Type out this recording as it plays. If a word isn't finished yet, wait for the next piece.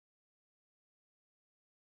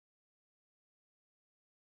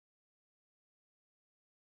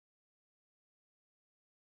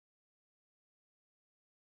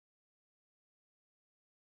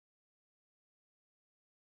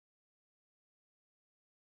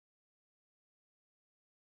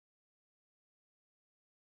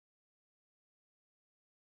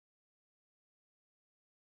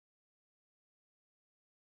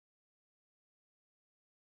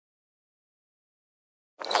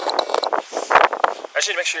just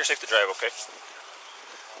need to make sure you're safe to drive, okay?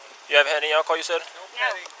 You haven't had any alcohol, you said?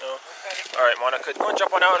 No. Alright, Monica, go and jump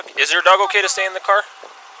on out. Is your dog okay to stay in the car?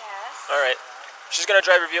 Yes. Alright. She's going to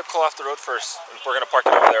drive your vehicle off the road first. We're going to park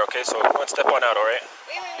it over there, okay? So go and step on out, alright?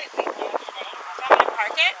 Wait. So I'm going to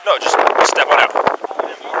park it? No, just step on out.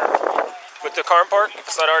 Put the car in park, if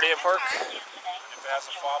it's not already in park. If it has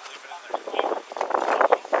a fob, leave it in there.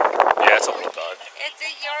 Yeah, it's a little dog. It's a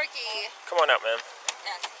Yorkie. Come on out, man.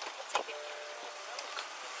 Yes. Take it.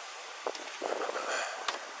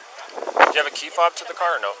 Do you have a key fob to the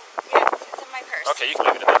car or no? Yes, it's in my purse. Okay, you can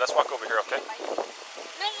leave it in there. Let's walk over here, okay?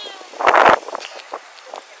 No.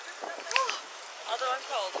 Although I'm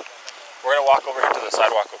cold. We're going to walk over here to the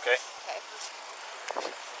sidewalk, okay?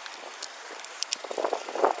 Okay.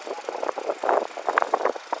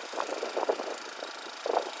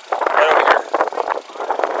 Right over here.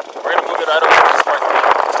 We're going to move it right over to this parking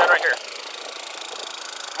lot. Stand right here.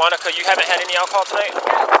 Monica, you haven't had any alcohol tonight? No.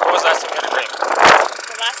 When was the last time you had a drink?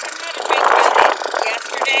 The last time I had a drink was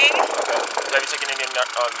yesterday. Okay. Have you taken any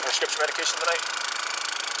prescription medication tonight?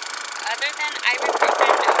 Other than ibuprofen,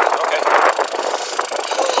 no. Okay.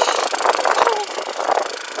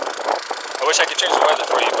 I wish I could change the weather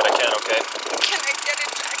for you, but I can't, okay? Can I get a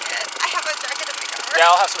jacket? I have a jacket in my car. Yeah,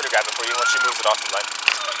 I'll have somebody grab it for you once she moves it off the line.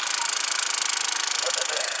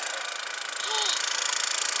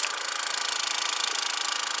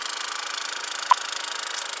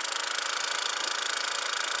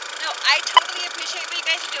 No, I totally appreciate what you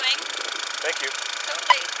guys are doing. Thank you.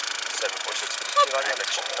 Totally. 746. Do you want to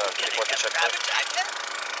check what the check Grab is? a jacket.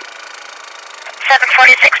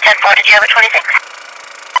 746, 10-4, did you have a 26?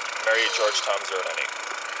 Mary George Tom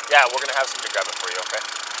 098. Yeah, we're going to have somebody grab it for you, okay?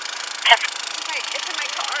 It's in my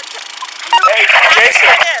car. Hey,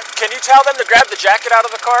 Jason, can you tell them to grab the jacket out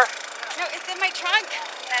of the car? No, it's in my trunk.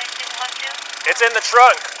 It's in the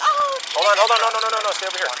trunk. Oh, Hold on. No, stay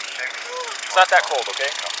over here. It's not that cold,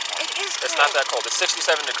 okay? it is cold. It's not that cold. It's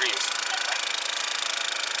 67 degrees.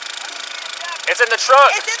 It's in the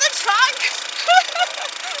trunk. It's in the trunk.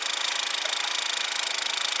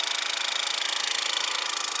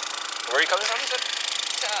 Where are you coming from, you said?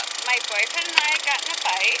 So, my boyfriend and I got in a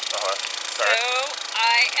fight. So,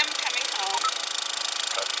 I am coming home.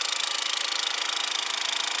 Okay.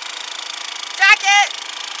 Jacket!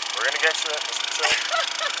 We're going to get you it, Mr. Chill.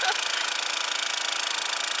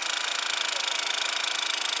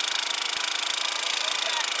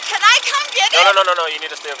 Can I come get it? No. You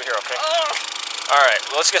need to stay over here, okay? Oh. Alright,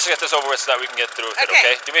 well, let's just get this over with so that we can get through with it,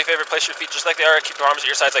 okay? Do me a favor, place your feet just like they are. Keep your arms at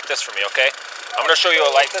your sides like this for me, okay? I'm going to show you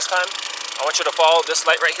a light this time. I want you to follow this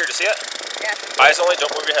light right here. Do you see it? Yes. Eyes only,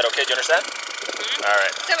 don't move your head, okay? Do you understand?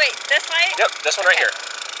 Alright. So wait, this light? Yep, this one right here.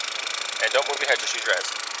 And don't move your head, just use your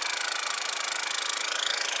eyes.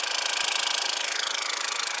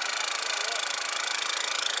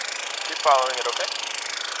 Keep following it, okay?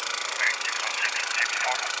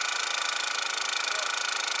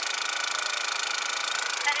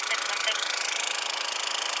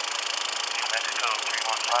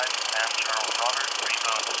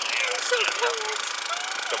 So cold.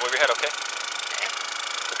 Don't move your head, okay?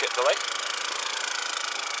 Look at the light.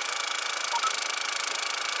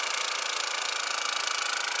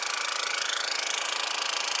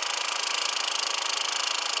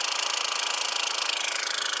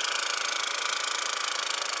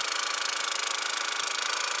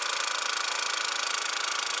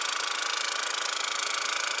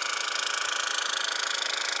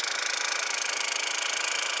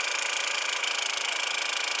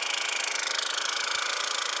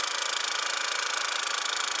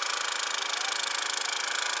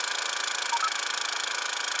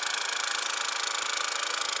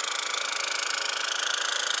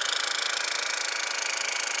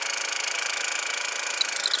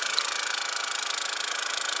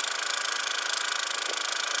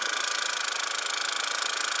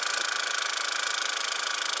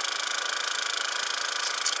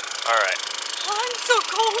 Alright. Oh, I'm so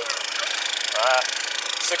cold.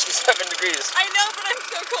 67 degrees. I know, but I'm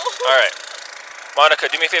so cold. Alright. Monica,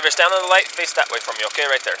 do me a favor, stand on the light, face that way for me, okay?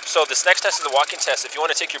 Right there. So this next test is a walking test. If you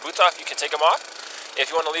want to take your boots off, you can take them off. If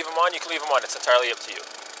you want to leave them on, you can leave them on. It's entirely up to you.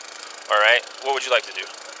 Alright? What would you like to do?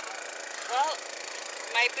 Well,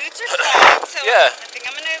 my boots are soft, so Yeah. I think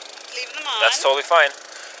I'm going to leave them on. That's totally fine.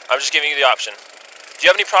 I'm just giving you the option. Do you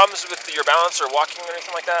have any problems with your balance or walking or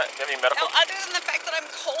anything like that? Do you have any medical? No, other than the fact that I'm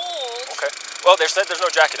cold. Okay. Well, they said there's no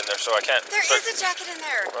jacket in there, so I can't. There is a jacket in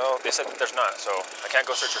there. Well, they said that there's not, so I can't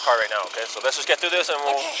go search your car right now, okay? So let's just get through this and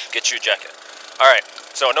we'll get you a jacket. Alright,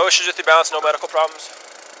 so no issues with your balance, no medical problems?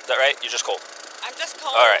 Is that right? You're just cold? I'm just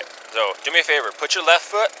cold. Alright, so do me a favor. Put your left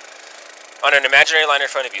foot on an imaginary line in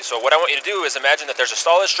front of you. So what I want you to do is imagine that there's a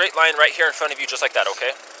solid straight line right here in front of you, just like that,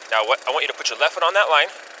 okay? Now what I want you to put your left foot on that line.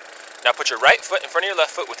 Now put your right foot in front of your left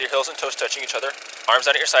foot with your heels and toes touching each other. Arms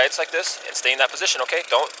out at your sides like this, and stay in that position, okay?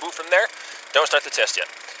 Don't move from there. Don't start the test yet.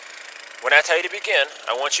 When I tell you to begin,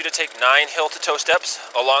 I want you to take 9 heel-to-toe steps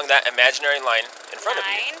along that imaginary line in front of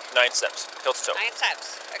you. 9 steps, heel-to-toe. 9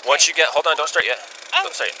 steps. Okay. Once you get, hold on, don't start yet. Oh.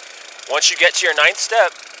 Don't start yet. Once you get to your 9th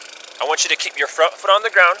step, I want you to keep your front foot on the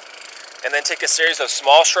ground, and then take a series of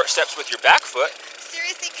small, short steps with your back foot.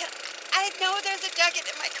 Seriously, I know there's a jacket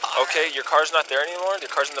in my car. Okay, your car's not there anymore.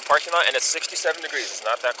 Your car's in the parking lot, and it's 67 degrees. It's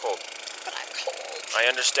not that cold. But I'm cold. I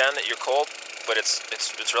understand that you're cold, but it's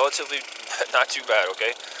relatively not too bad.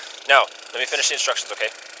 Okay. Now let me finish the instructions.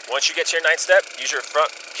 Okay. Once you get to your 9th step, keep your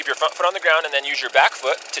front foot on the ground, and then use your back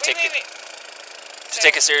foot to take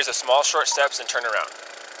a series of small, short steps and turn around.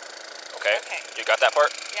 Okay. Okay. You got that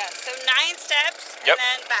part? Yeah. So 9 steps Yep. and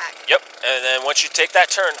then back. Yep. And then once you take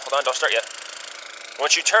that turn, hold on, don't start yet.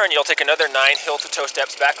 Once you turn, you'll take another 9 heel-to-toe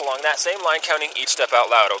steps back along that same line, counting each step out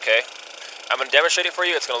loud, okay? I'm going to demonstrate it for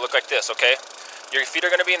you. It's going to look like this, okay? Your feet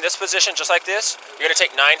are going to be in this position, just like this. You're going to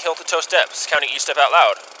take 9 heel-to-toe steps, counting each step out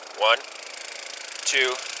loud. 1,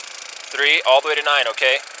 2, 3, all the way to 9,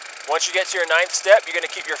 okay? Once you get to your 9th step, you're going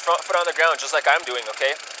to keep your front foot on the ground, just like I'm doing,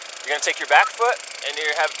 okay? You're going to take your back foot, and you're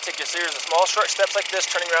going to take a series of small, short steps like this,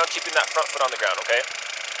 turning around, keeping that front foot on the ground, okay?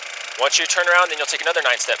 Once you turn around, then you'll take another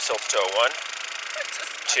 9 steps heel-to-toe. 1,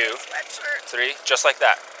 2, 3, just like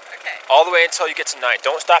that. Okay. All the way until you get to 9.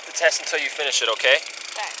 Don't stop the test until you finish it, okay?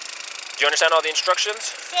 Okay. Do you understand all the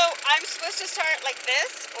instructions? So I'm supposed to start like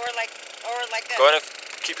this, or like this? Go ahead and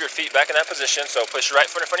keep your feet back in that position. So push your right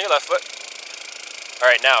foot in front of your left foot. All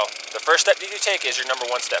right, now, the first step that you take is your number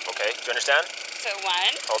 1 step, okay? Do you understand? So 1.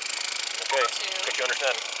 Hold. Okay, 2. think you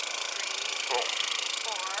understand. 3, 4,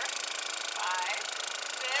 5,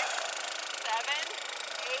 6, 7,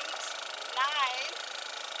 8, 9.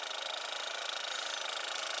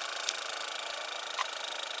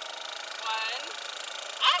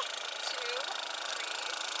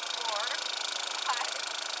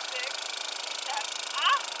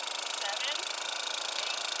 7,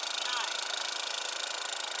 8, 9.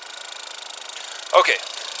 Okay,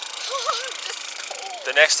 This is cold.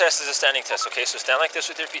 the next test is a standing test, okay? So stand like this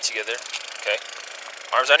with your feet together, okay?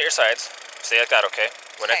 Arms out at your sides. Stay like that, okay?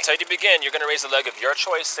 When I Okay. tell you to begin, you're going to raise the leg of your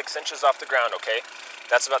choice 6 inches off the ground, okay?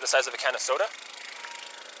 That's about the size of a can of soda.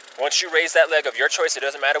 Once you raise that leg of your choice, it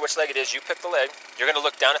doesn't matter which leg it is, you pick the leg. You're going to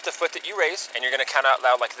look down at the foot that you raise, and you're going to count out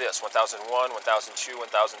loud like this: 1001, 1002,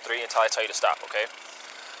 1003, until I tell you to stop, okay?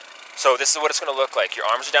 So this is what it's going to look like. Your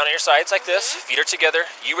arms are down at your sides like this, feet are together.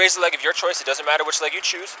 You raise the leg of your choice, it doesn't matter which leg you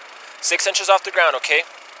choose. 6 inches off the ground, okay?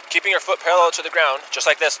 Keeping your foot parallel to the ground, just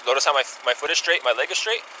like this. Notice how my foot is straight, my leg is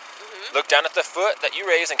straight. Look down at the foot that you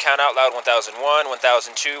raise and count out loud: 1001,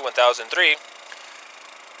 1002, 1003.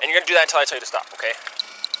 And you're going to do that until I tell you to stop, okay?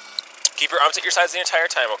 Keep your arms at your sides the entire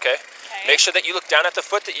time, okay? Make sure that you look down at the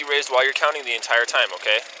foot that you raised while you're counting the entire time,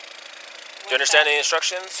 okay? Do you understand the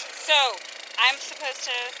instructions? So, I'm supposed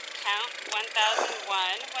to count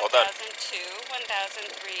 1001, Hold on. 1002,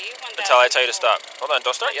 1003, 1004. Until I tell you to stop. Hold on,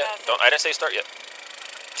 don't start yet. I didn't say start yet.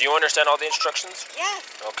 Do you understand all the instructions? Yes.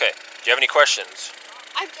 Okay. Do you have any questions?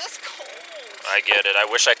 I'm just cold. I get it. I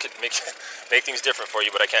wish I could make things different for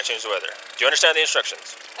you, but I can't change the weather. Do you understand the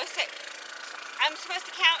instructions? Okay. I'm supposed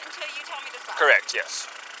to count until you tell me to stop. Correct, yes.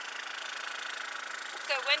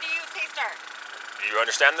 So when do you say start? Do you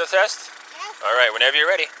understand the test? Yes. All right, whenever you're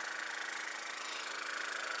ready.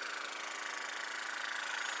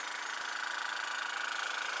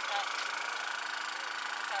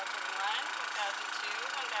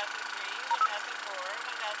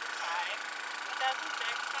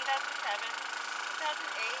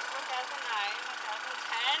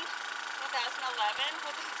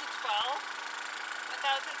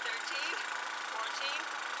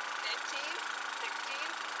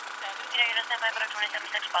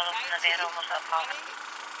 Follow from the van, almost up home.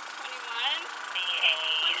 Be a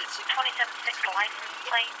 27-6 license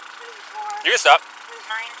plate. You can stop.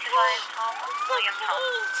 925 home, William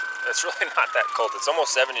home. It's really not that cold. It's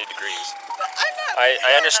almost 70 degrees. I'm not.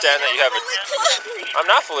 I understand that you have a... I'm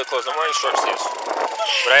not fully clothed. I'm wearing short sleeves.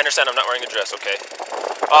 But I understand I'm not wearing a dress, okay?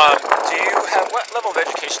 Do you have... What level of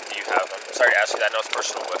education do you have? I'm sorry to ask you that. I know it's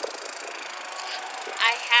personal, but...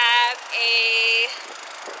 I have a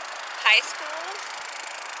high school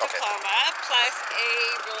diploma plus a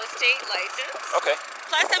real estate license. Okay.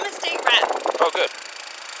 Plus I'm a state rep. Oh, good.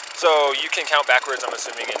 So you can count backwards, I'm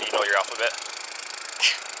assuming, and you know your alphabet?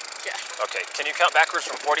 Yes. Okay. Can you count backwards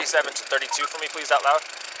from 47 to 32 for me, please, out loud?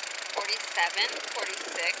 47,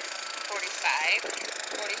 46,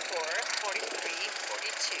 45, 44, 43,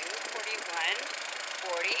 42, 41,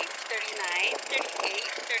 40, 39,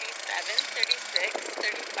 38, 37, 36,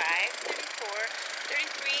 35, 34,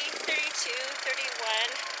 33, 32,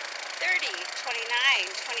 31, 30,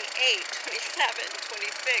 29, 28, 27,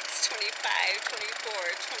 26, 25, 24,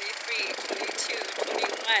 23, 22,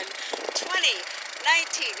 21, 20,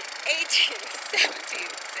 19, 18,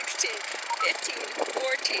 17, 16, 15,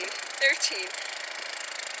 14, 13,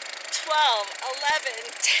 12, 11,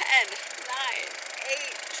 10, 9,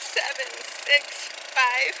 8, 7, 6,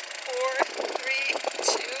 5, 4, 3,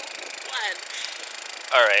 2, 1.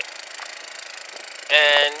 All right.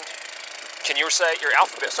 And can you recite your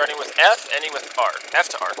alphabet starting with F, ending with R? F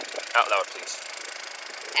to R. Out loud, please.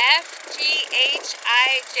 F, G, H,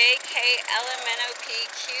 I, J, K, L, M, N, O, P,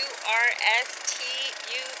 Q, R, S, T,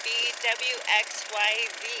 U, V, W, X, Y,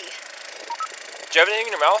 Z. Do you have anything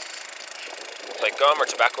in your mouth? Like gum or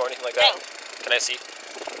tobacco or anything like that? No. Can I see?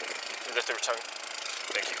 Can you lift your tongue?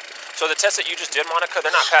 Thank you. So the tests that you just did, Monica, they're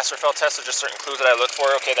not pass or fail tests. They're just certain clues that I look for,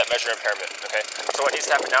 okay, that measure impairment, okay? So what needs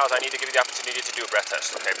to happen now is I need to give you the opportunity to do a breath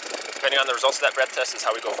test, okay? Depending on the results of that breath test is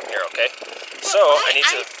how we go from here, okay? So I need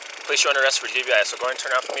to place you under arrest for DWI. So go ahead and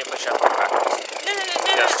turn around for me and place your hand on my back. No.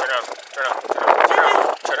 Yes, turn around. Turn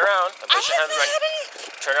around and place your hands behind your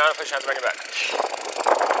back. Turn around and place your hands behind your back.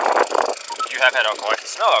 You have had alcohol. I can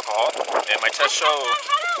smell alcohol, and my test show.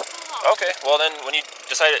 Okay, well then, when you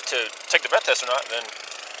decide to take the breath test or not, then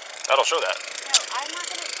that'll show that. No, I'm not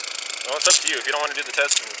gonna. Well, it's up to you. If you don't want to do the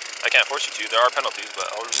test, then I can't force you to. There are penalties,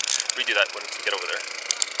 but I'll redo that when we get over there.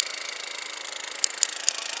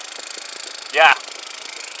 Yeah,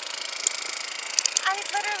 I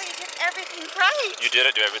literally did everything right. you did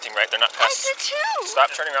it. Do everything right. They're not I pass. did too.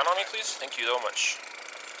 Stop turning around on me, please. Thank you so much.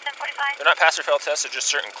 1045. They're not pass or fail tests. They're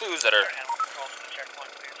just certain clues that are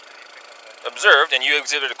observed, and you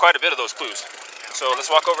exhibited quite a bit of those clues. So let's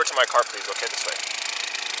walk over to my car, please. Okay, this way.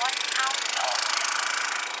 1 ounce.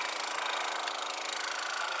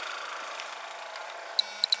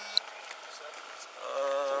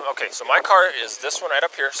 Okay, so my car is this one right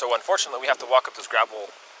up here. So unfortunately, we have to walk up this gravel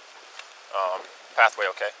pathway.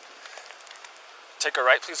 Okay. Take a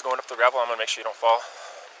right, please. Going up the gravel. I'm gonna make sure you don't fall.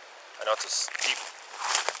 I know it's a steep.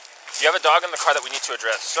 You have a dog in the car that we need to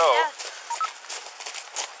address. So. Yes.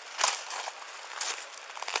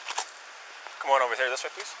 Come on over here this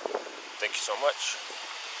way, please. Thank you so much.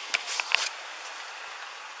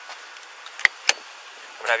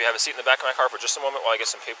 I'm gonna have you have a seat in the back of my car for just a moment while I get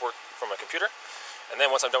some paperwork from my computer. And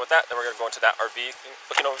then once I'm done with that, then we're gonna go into that RV thing,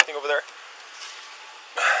 looking over everything over there.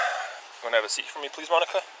 You wanna have a seat for me, please,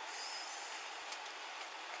 Monica?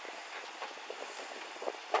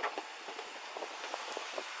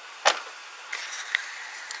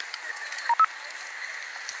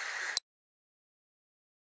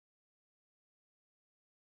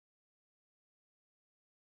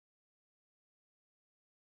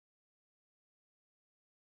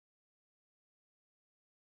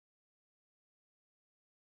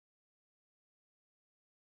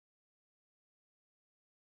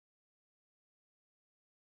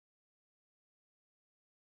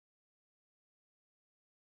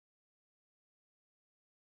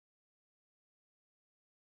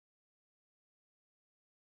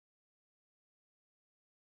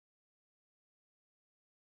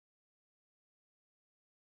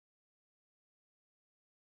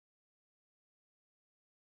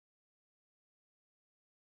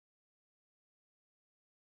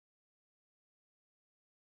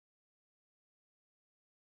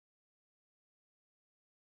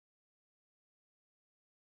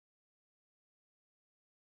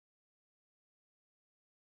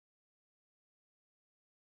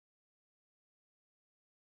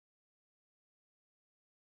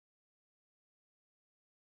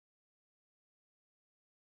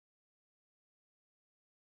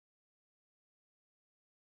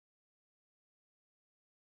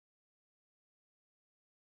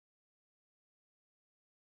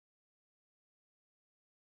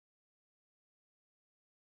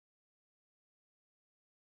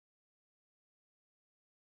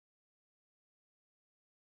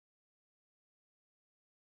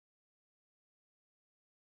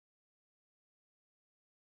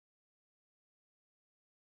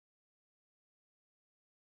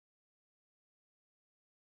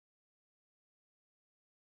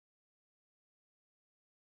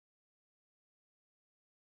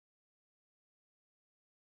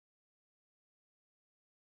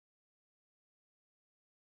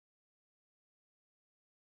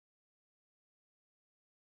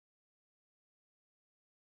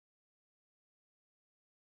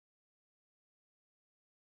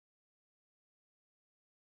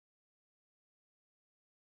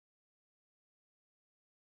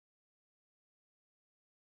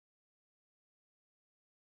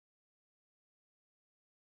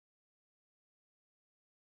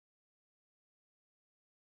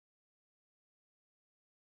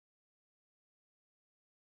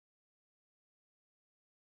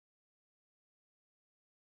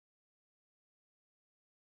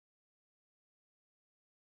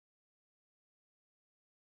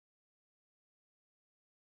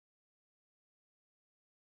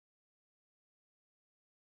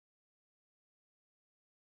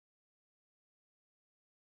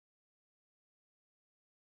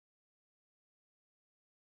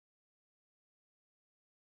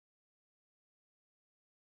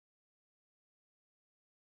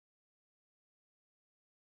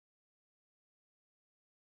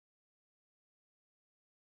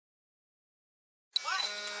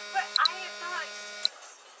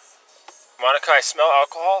 Monica, I smell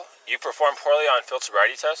alcohol. You performed poorly on field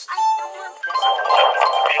sobriety test. Traffic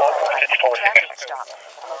stop.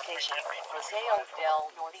 Location: Paseo del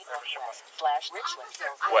Northwest/Richland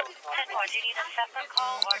Hills. What? 10-4, do you need a separate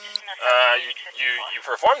call or just an You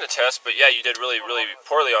performed the test, but yeah, you did really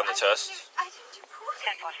poorly on the test. I didn't do poorly.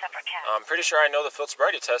 10-4, separate cat. I'm pretty sure I know the field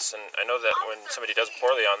sobriety tests, and I know that when somebody does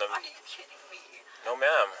poorly on them. Are you kidding me? No,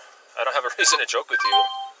 ma'am. I don't have a reason to joke with you.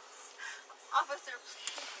 Officer,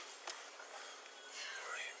 please.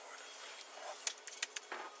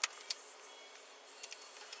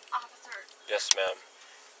 Officer, Yes, ma'am.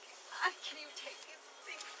 can you take these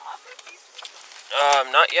things off of me?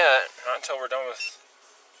 Not yet. Not until we're done with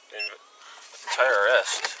the entire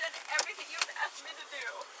arrest. I've done everything you've asked me to do.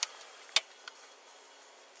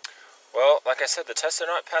 Well, like I said, the tests are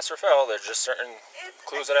not pass or fail. They're just certain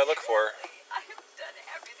clues that I look for. I have done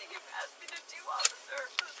everything you've asked me to do,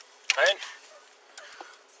 officer. I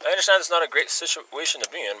understand it's not a great situation to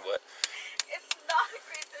be in, but It's not a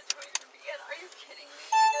great situation to be in. Are you kidding me?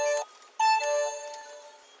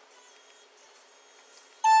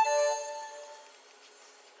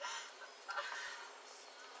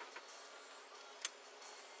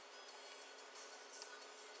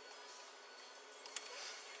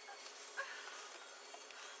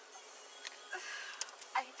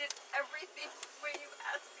 I did everything the way you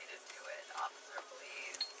asked me to do it, officer,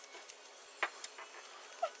 please.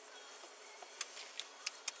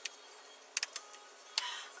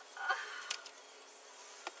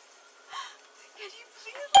 Can you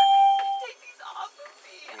please let me take these off of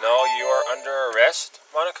me? no, you are under arrest,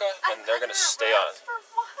 Monica, and I'm they're gonna under stay on. arrest for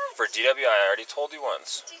what? For DWI, I already told you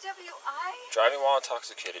once. DWI? Driving while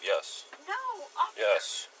intoxicated, yes. No, officer.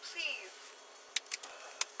 Yes. Please.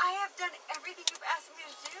 I have done everything you've asked me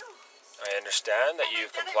to do. I understand that And you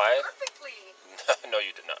I've done complied. it perfectly. No,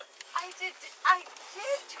 you did not. I did to a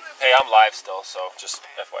Hey, I'm live still, so just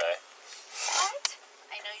FYI. What?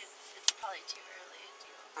 I know it's probably too early.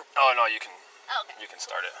 Oh no, you can Oh, okay.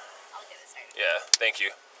 start it. I'll get it started. Yeah, thank you.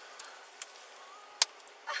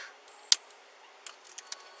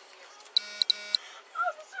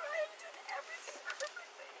 Officer, I have done everything perfectly.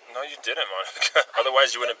 No, you didn't, Monica.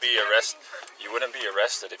 Otherwise, you wouldn't be arrested. You wouldn't be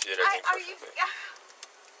arrested if you did everything Are you... perfectly.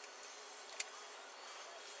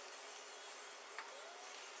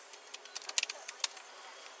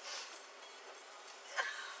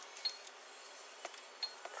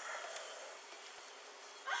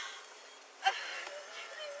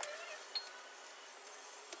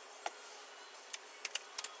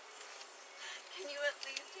 Can you at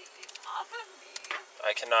least take these off of me?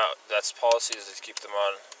 I cannot. That's policy is to keep them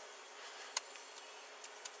on.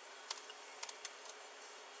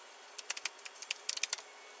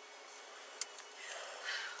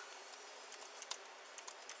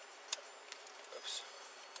 Oops.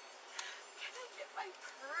 Can I get my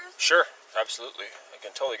purse? Sure, absolutely. I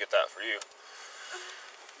can totally get that for you. Can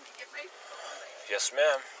I get my phone? Yes,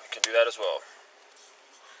 ma'am. I can do that as well.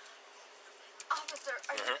 Officer,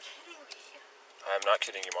 are you kidding me? I'm not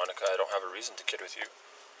kidding you, Monica. I don't have a reason to kid with you.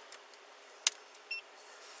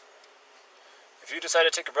 If you decide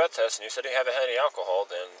to take a breath test and you said you haven't had any alcohol,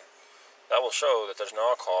 then that will show that there's no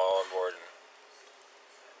alcohol on board.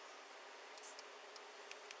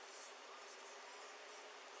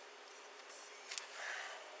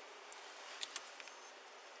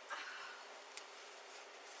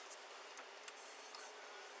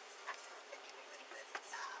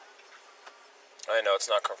 I know it's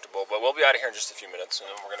not comfortable, but we'll be out of here in just a few minutes, and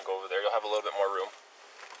then we're going to go over there. You'll have a little bit more room.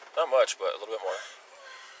 Not much, but a little bit more.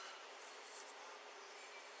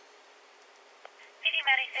 PD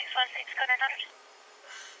Maddie 616, go 900.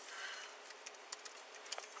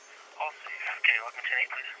 Okay, welcome to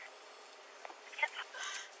 8, please. Yep.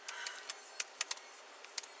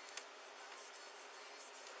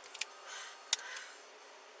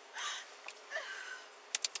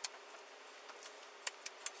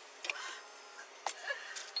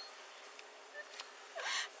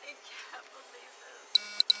 I can't believe this.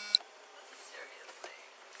 Seriously.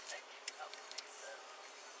 I cannot believe this.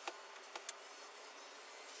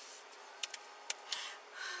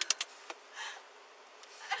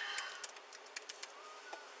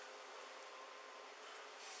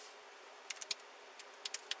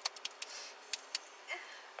 Can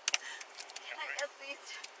I at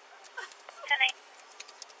least...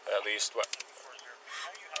 10-8. At least, what?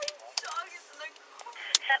 My dog is in the car.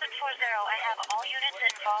 740, I have all units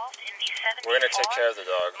involved in the 74. We're going to take care of the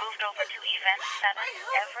dog. Moved over to event 7.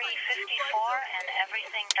 Every 54 and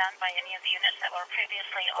everything done by any of the units that were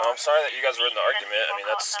previously on. Well, I'm sorry that you guys were in the argument. I mean,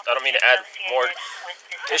 I don't mean to add more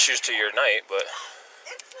issues to your night, but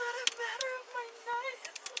It's not a matter of my night.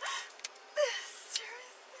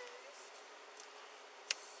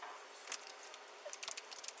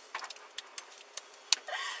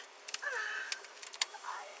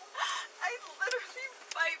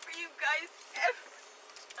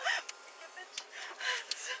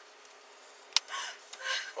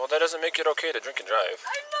 that doesn't make it okay to drink and drive.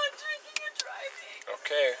 I'm not drinking and driving.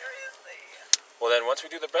 Okay. Seriously. Well, then once we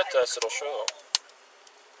do the breath test, it'll show.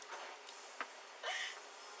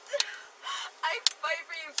 I fight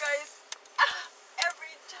for you guys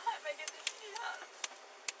every time I get the chance.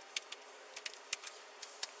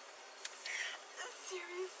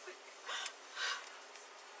 Seriously.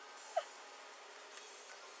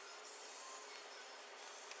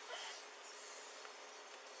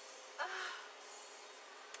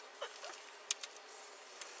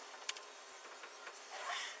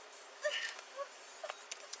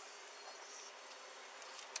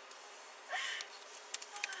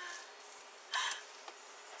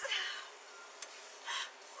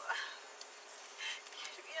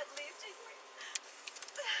 Can we at least take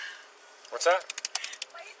What's that?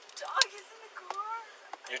 my dog is in the car.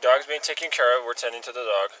 Your dog's being taken care of. We're tending to the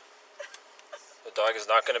dog. The dog is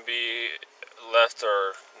not going to be left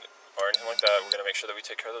or anything like that. We're going to make sure that we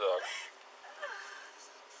take care of the dog.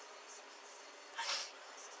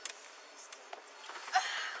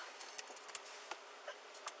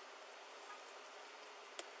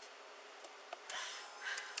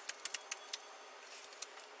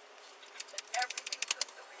 Everything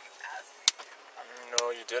just the way you asked me to. No,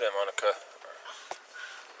 you didn't, Monica.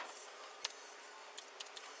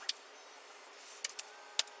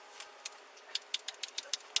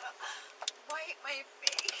 Wipe my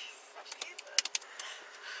face. Jesus.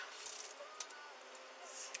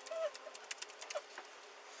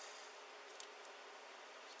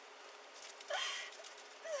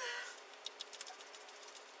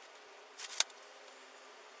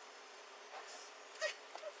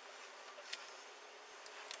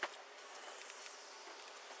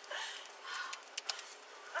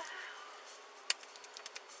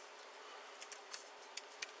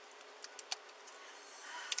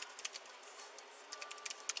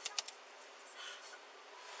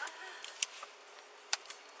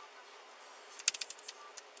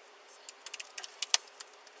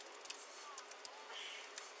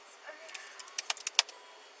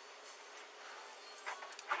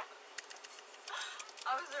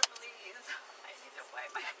 Officer, please. I need to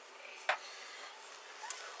wipe my face.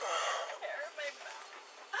 Hair in my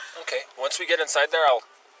mouth. Okay. Once we get inside there, I'll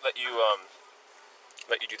let you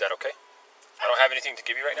do that. Okay. I don't have anything to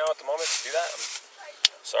give you right now at the moment to do that.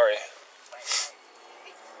 I'm sorry.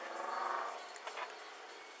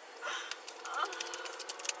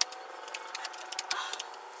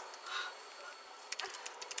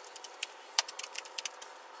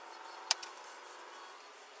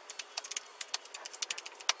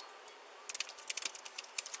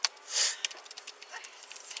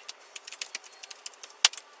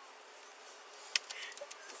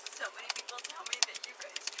 So many people tell me that you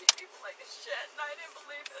guys treat people like a shit, and I didn't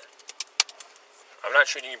believe it. I'm not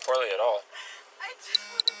treating you poorly at all. I just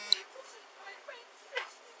wanted people to wipe my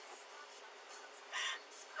face.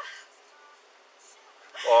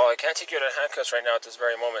 Well, I can't take you out of handcuffs right now at this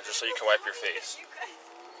very moment just so you can wipe your face. You guys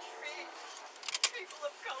treat people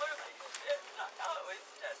of color like shit, and I always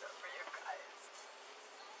stand up for you guys.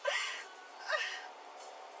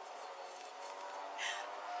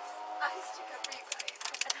 I stick up for you guys,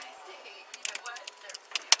 and I say, you know what? There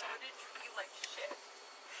people wouldn't treat you like shit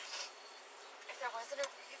if there wasn't a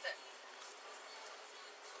reason.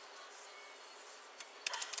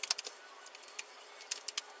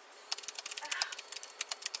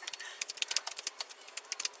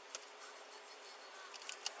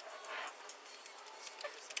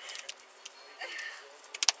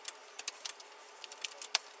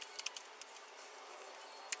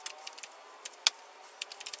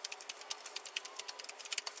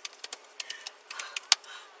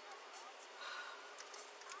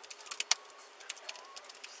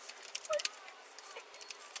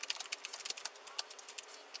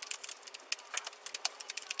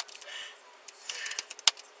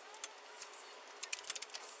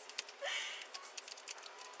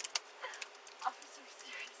 Officer,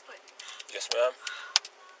 seriously. Yes, ma'am.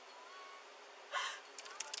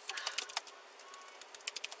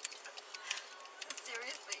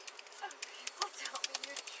 Seriously, people tell me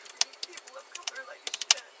you treat people of color like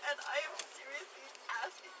shit, and I am seriously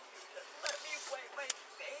asking you to let me wipe my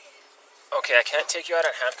face. Okay, I can't take you out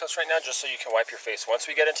of handcuffs right now just so you can wipe your face. Once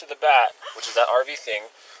we get into the bat, which is that RV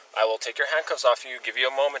thing, I will take your handcuffs off you, give you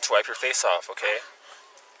a moment to wipe your face off, okay?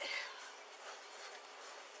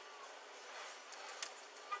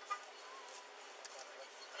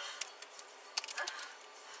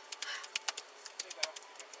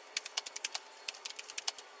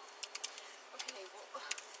 Okay, well,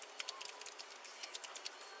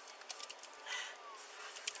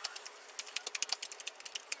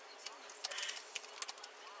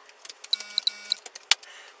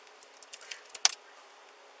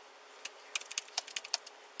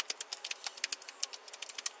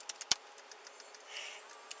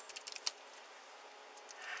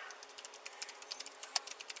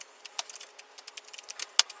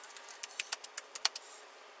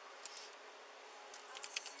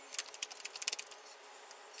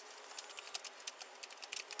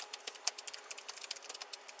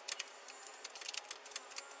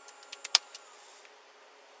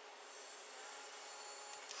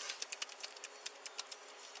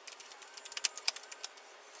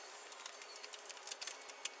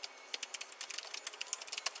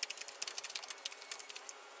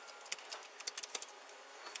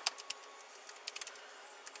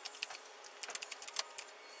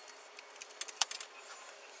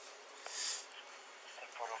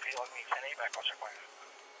 you log me 10-8 back, I'll check my...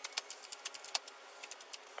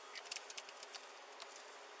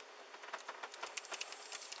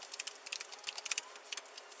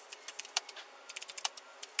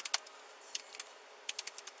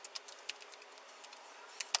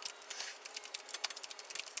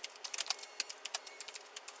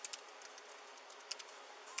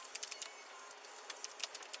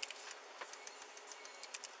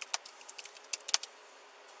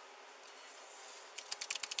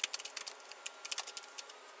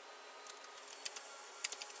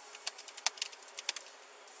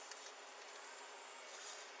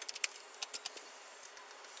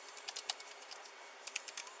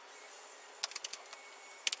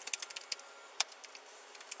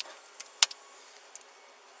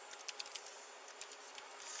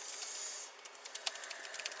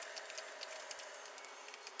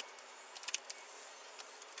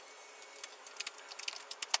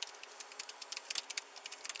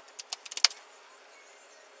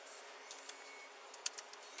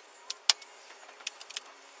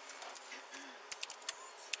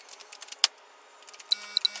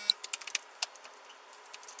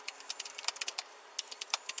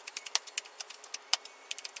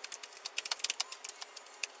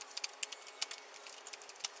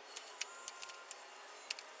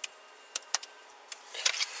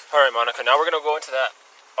 Alright, Monica, now we're going to go into that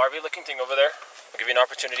RV looking thing over there. I'll give you an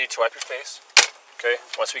opportunity to wipe your face. Okay,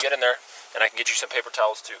 once we get in there, and I can get you some paper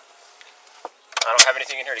towels too. I don't have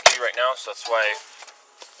anything in here to give you right now, so that's why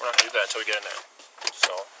we're not going to do that until we get in there.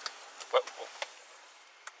 So, what?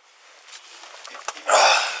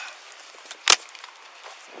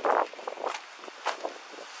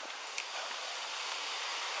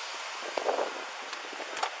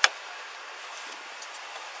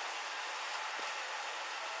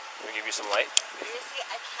 Let me give you some light. Seriously,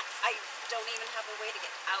 I can't. I don't even have a way to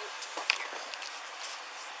get out here.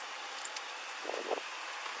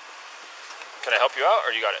 Can I help you out,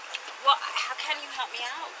 or you got it? Well, how can you help me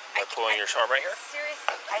out? By pulling your arm right here?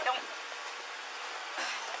 Seriously, I don't.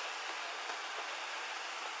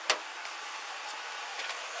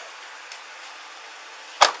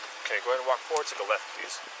 Okay, go ahead and walk forward to the left,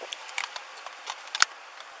 please.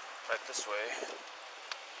 Right this way.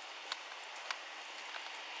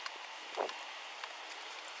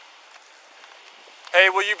 Hey,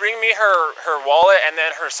 will you bring me her wallet and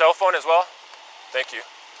then her cell phone as well? Thank you.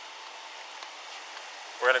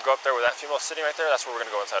 We're gonna go up there where that female's sitting right there. That's where we're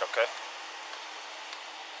gonna go inside, okay?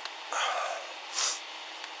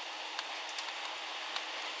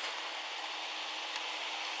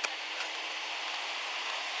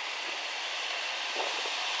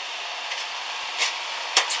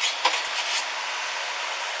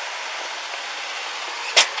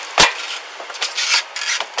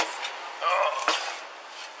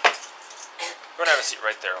 Go and have a seat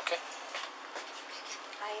right there, okay?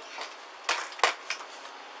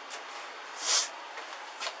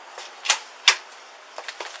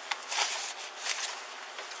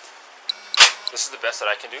 This is the best that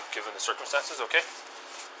I can do, given the circumstances, okay?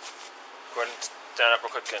 Go ahead and stand up real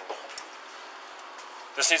quick, and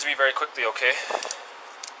this needs to be very quickly, okay?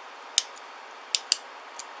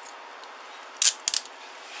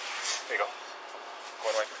 There you go. Go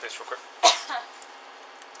and wipe your face real quick.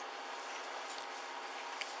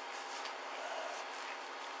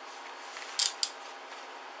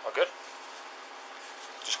 All good?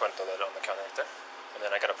 Just go ahead and throw that on the counter right there. And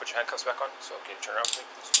then I gotta put your handcuffs back on, so can you turn around for me,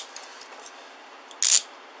 please?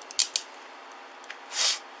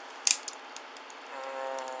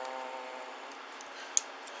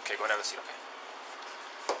 Okay, go and have a seat, okay?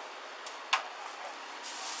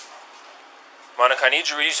 Monica, I need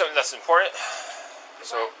to read you something that's important.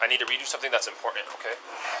 So, I need to read you something that's important, okay?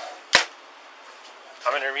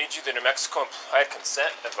 I'm going to read you the New Mexico Implied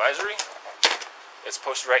Consent Advisory. It's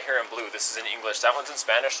posted right here in blue. This is in English. That one's in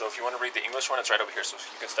Spanish, so if you want to read the English one, it's right over here, so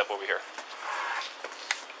you can step over here.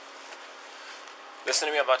 Listen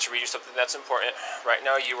to me, I'm about to read you something that's important. Right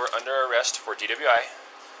now, you are under arrest for DWI.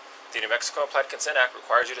 The New Mexico Implied Consent Act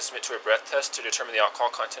requires you to submit to a breath test to determine the alcohol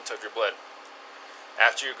content of your blood.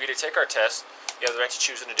 After you agree to take our test, you have the right to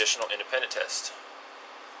choose an additional independent test.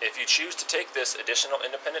 If you choose to take this additional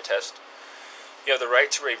independent test, you have the right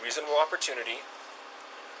to a reasonable opportunity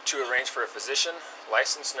to arrange for a physician,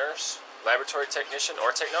 licensed nurse, laboratory technician,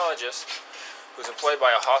 or technologist who is employed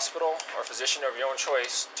by a hospital or physician of your own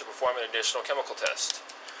choice to perform an additional chemical test.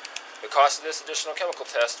 The cost of this additional chemical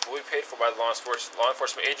test will be paid for by the law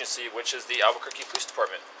enforcement agency, which is the Albuquerque Police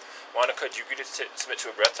Department. Monica, do you agree to submit to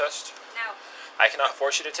a breath test? No. I cannot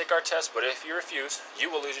force you to take our test, but if you refuse, you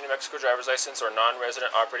will lose your New Mexico driver's license or non-resident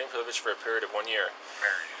operating privilege for a period of 1 year.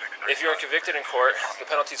 If you are convicted in court, the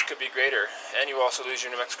penalties could be greater, and you will also lose your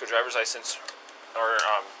New Mexico driver's license or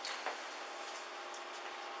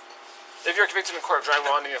if you're convicted in court of driving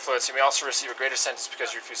while under the influence, you may also receive a greater sentence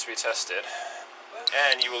because you refuse to be tested.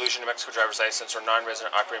 And you will lose your New Mexico driver's license or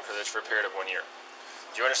non-resident operating privilege for a period of 1 year.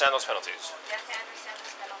 Do you understand those penalties? Yes, I understand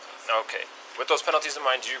those penalties. Okay. With those penalties in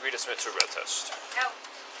mind, do you agree to submit to a breath test? No.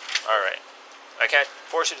 Alright. I can't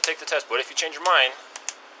force you to take the test, but if you change your mind,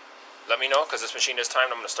 let me know, because this machine is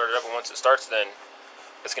timed. I'm going to start it up, and once it starts, then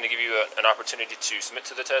it's going to give you an opportunity to submit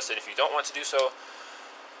to the test. And if you don't want to do so,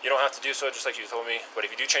 you don't have to do so, just like you told me. But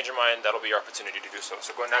if you do change your mind, that'll be your opportunity to do so.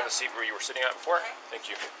 So go and have the seat where you were sitting at before. Thank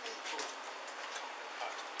you.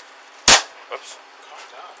 Oops. Calm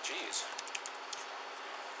down. Jeez.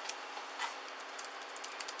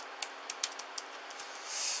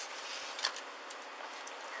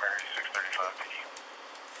 Mary 635 PD.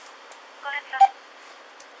 Go ahead, sir.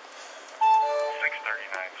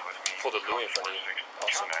 639's with me. Pulled a Louis in front of you.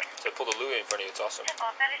 Awesome. So pulled a Louis in front of you. It's awesome. Yeah,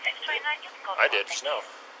 3629, you can go. I did just now.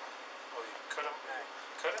 Oh, you cut him?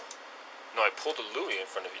 Cut him? No, I pulled a Louis in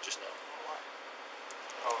front of you just now. Why?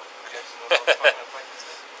 Oh, okay. So that was fine. It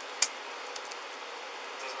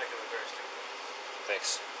doesn't make it look very stupid.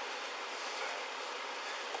 Thanks.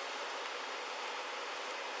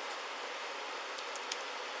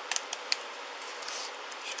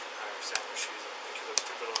 I understand where she's make you look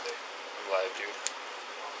stupid all day. I'm live, dude. You're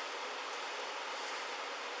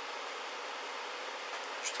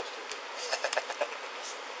still stupid.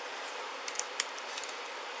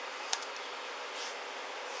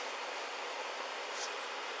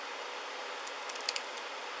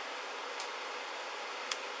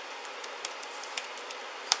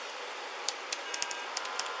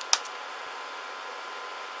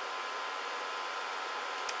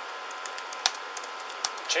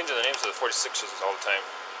 Changing the names of the 46s all the time.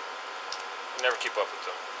 You never keep up with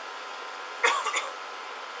them.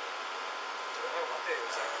 One day it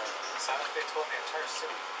was Santa Fe told the entire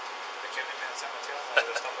city. They came in San Mateo and I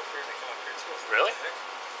just stopped up here and they came up here too. Really?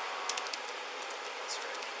 That's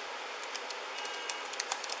strange.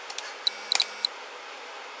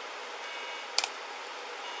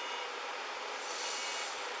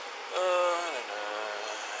 Na-na.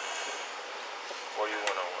 4101.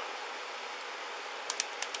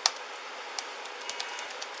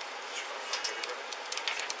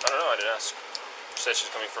 I don't know, I didn't ask. She said she's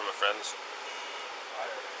coming from her friends.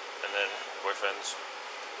 And then boyfriends.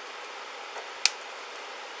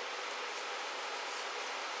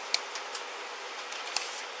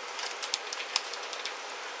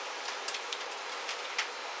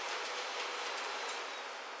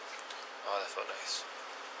 Oh, that felt nice.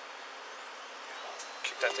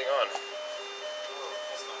 Keep that thing on. Oh,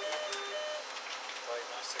 that's not good.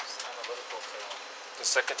 Diagnostics analytical fail. The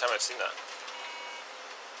second time I've seen that.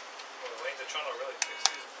 Well, Wayne, they're trying to really fix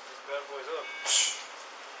these bad boys up.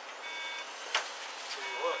 Tell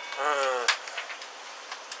you what.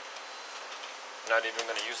 Not even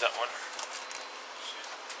gonna use that one.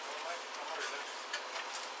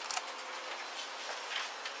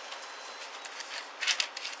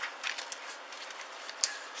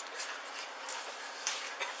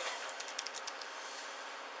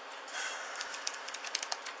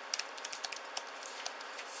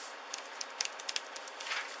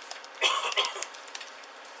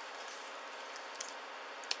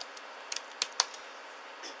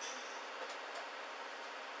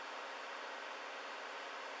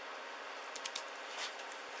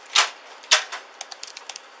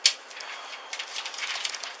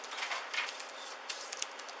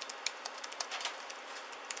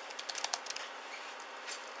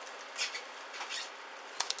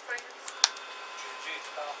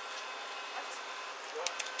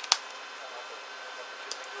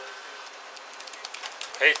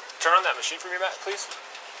 Hey, turn on that machine for me, Matt, please.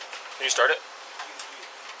 Can you start it?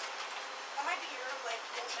 I might be your like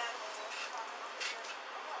old man or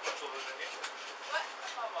Much older than you. what?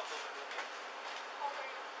 I'm not older than you. How old are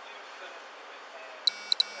you? You couldn't even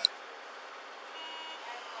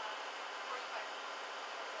I'm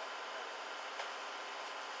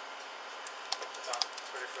 45. It's on.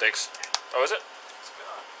 It's ready for Thanks. Oh, is it? It's been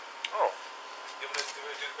on. Oh. You want me to do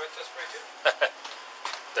the breath test for you too?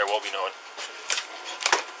 There will be no one.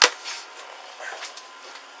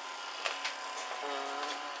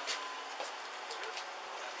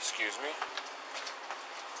 Excuse me.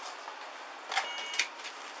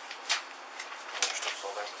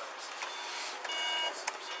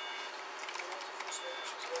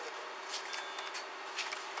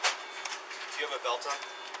 Do you have a belt on?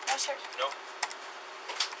 No, sir. No?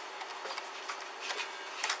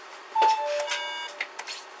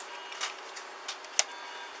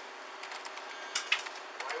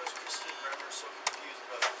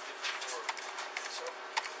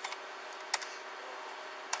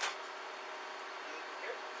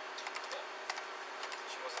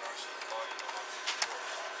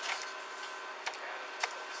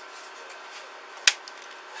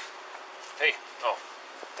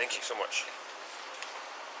 Thank you so much.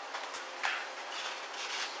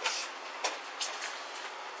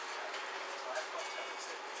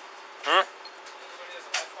 Hmm? Everybody has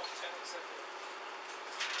an iPhone 10 except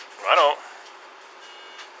you. I don't.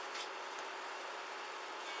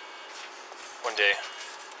 One day.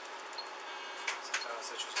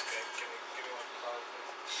 Sometimes it's just okay. Give me one to call,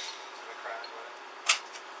 please. I'm gonna cry about it.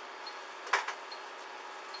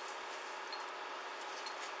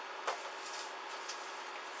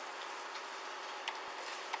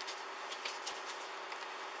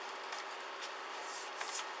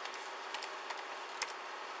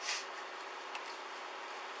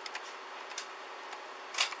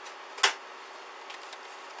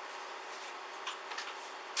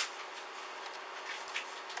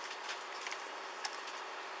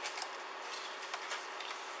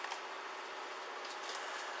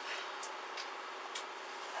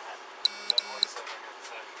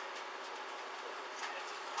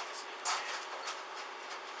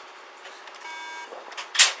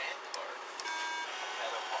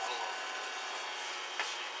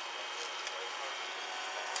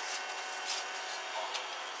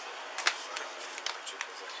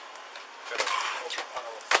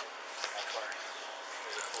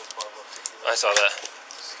 I saw that.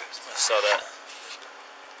 I saw that.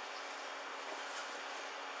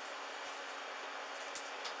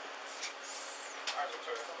 Alright,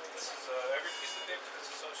 Victoria. This is every piece of paper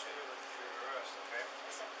that's associated with your arrest, okay?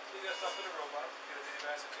 Yes, sir. You got stuff in a robot, you got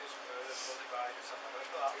any citation, whether it's fully valued or something like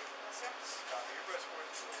that. Yes, sir. This is a copy of your breast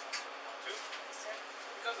warrant, so it's not too. Yes, sir.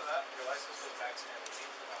 Because of that, your license goes back to NBC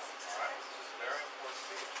for now. Alright? This is very important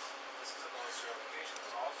to you. This is a notice of revocation.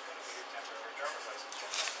 It's also going to be your temporary driver's license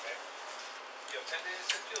check, okay? You have 10 days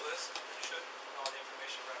to appeal this. You should put all the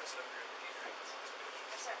information right instead of your deed right this page.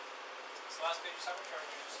 Yes, sir. This last page is summary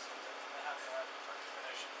charges. And have to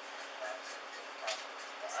finish.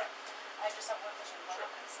 Yes, sir. I just have one question. What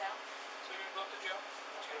happens now? So you're going to go up to jail.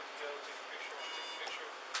 Once you get up to jail, take a picture. Once you take a picture,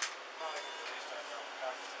 not like a release time, no.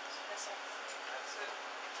 Yes, sir. That's it.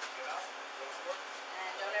 Get out. Go to work.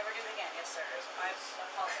 And don't ever do it again. Yes, sir. Yes, I please.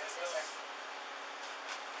 apologize. Yes, sir.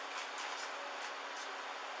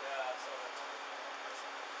 Yeah, I saw that.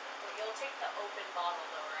 Well, you'll take the open bottle,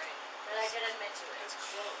 though, right? But I did admit to it. It's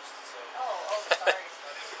closed, so. Oh, sorry.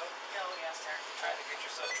 Not even open. No, yes, sir. Trying to get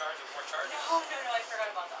yourself charged with more charges. No, I forgot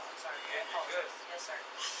about that one. Sorry. Yeah, I you're good. apologize. Yes, sir.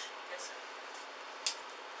 Yes, sir.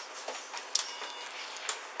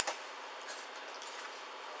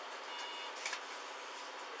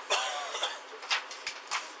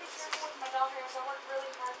 Be careful with my dog hairs. I worked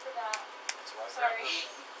really hard for that. That's why Sorry.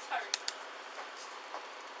 Sorry.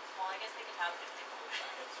 Well, I guess they can have it if they want.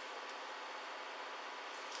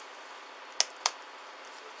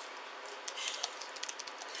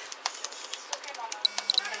 It's okay, Mama.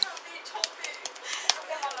 They told me. It's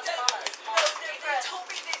okay, Mama. It's Mama. They told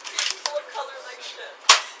me these people full of color like shit.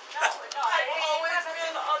 No, I've always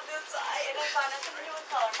been on this side. It has got nothing to do with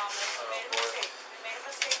color, Mama. You made a mistake. You made a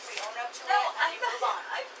mistake. We own up to No, it and I'm you not. move on.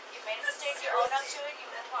 You made a mistake. You own up to it. You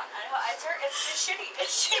move on. I know. It's just shitty.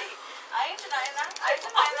 It's shitty. I ain't denying that. I ain't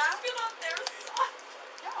denying that. I've been on their side.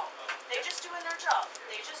 No, they just doing their job.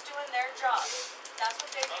 They just doing their job. That's what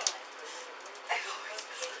they're doing. I've always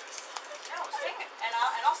been on their side. No, sing it, and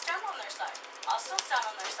I'll stand on their side. I'll still stand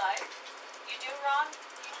on their side. You do wrong,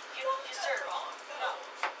 you deserve. wrong. No,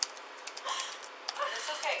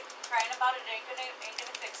 it's okay. Crying about it ain't gonna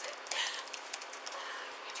fix it.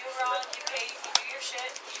 You do wrong, you pay, you do your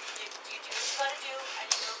shit, you do what you gotta do, and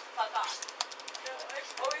you move the fuck on. No, I've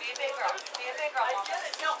always Be a been big on girl. their Be a side. big girl, I Mama. get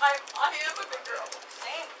it. No, I am a big girl.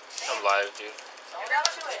 Same. I'm live, dude. Own up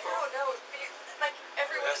to it. No, like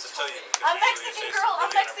everyone Has to tell told you me. because I'm usually you Mexican, say girl. some I'm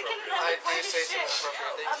really Mexican and inappropriate I'm I do say some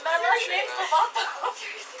appropriate things. My last Appreciate name's that. Lovato.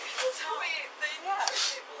 Seriously, people tell me they Yeah.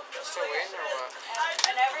 people of color Still like waiting or shit. what?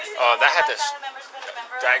 And every single Oh, that one had of my this family members been a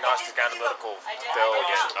member of Diagnostic the analytical I did. fail I did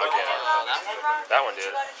again. wrong. I did wrong. that I did wrong. That one What did.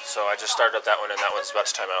 you gotta do, So I move just on. started up that one, and that one's about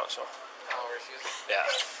to time out. So Oh, refusing. yeah,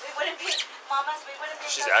 We wouldn't be mamas. We wouldn't be.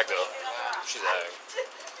 She's adults ag, if we though. didn't do nothing wrong. she's ag.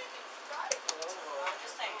 I'm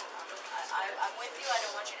just saying. I'm with you. I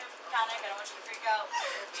don't want you to panic. I don't want you to freak out.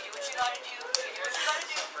 You do what you gotta do. You do what you gotta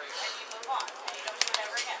do, and you move on. And you don't do it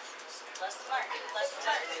ever again. Lesson learned. Lesson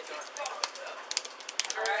learned.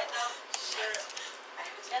 All right, though.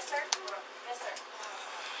 Yes, sir. Yes, sir.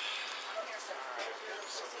 I'm here, sir.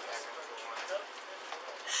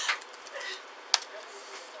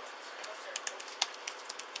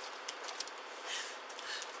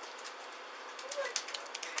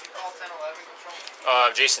 Can you call 1011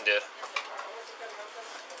 control? Jason did.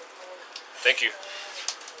 Thank you.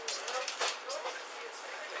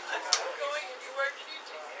 I'm going anywhere. Can you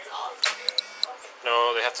take these off?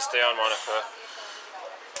 No, they they have to stay on, Monica.